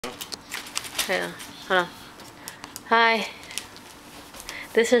Okay, hold on. Hi.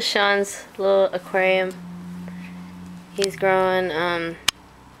 This is Shawn's little aquarium. He's growing,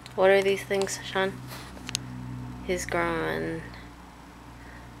 what are these things, Shawn? He's growing,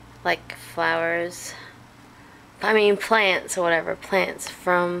 like, flowers. I mean, plants or whatever. Plants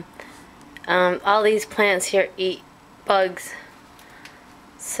from, all these plants here eat bugs.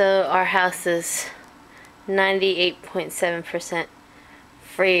 So our house is 98.7%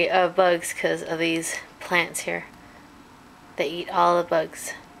 free of bugs because of these plants here. They eat all the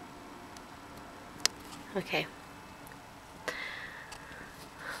bugs. Okay.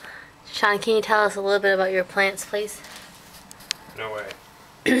 Shawn, can you tell us a little bit about your plants, please? No way.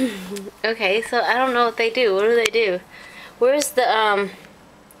 Okay, so I don't know what they do. What do they do? Where's the, oh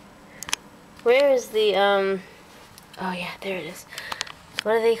yeah, there it is.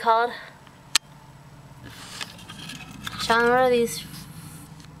 What are they called? Shawn, what are these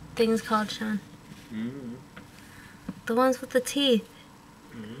things called, Shawn? Mm. The ones with the teeth.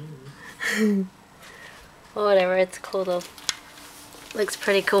 Mm. Well, whatever, it's cool though. Looks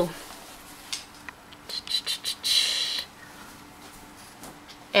pretty cool.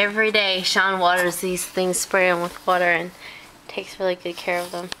 Every day Shawn waters these things, spray them with water, and takes really good care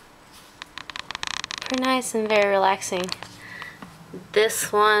of them. Pretty nice and very relaxing.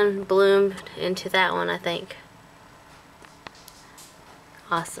 This one bloomed into that one, I think.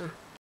 Awesome.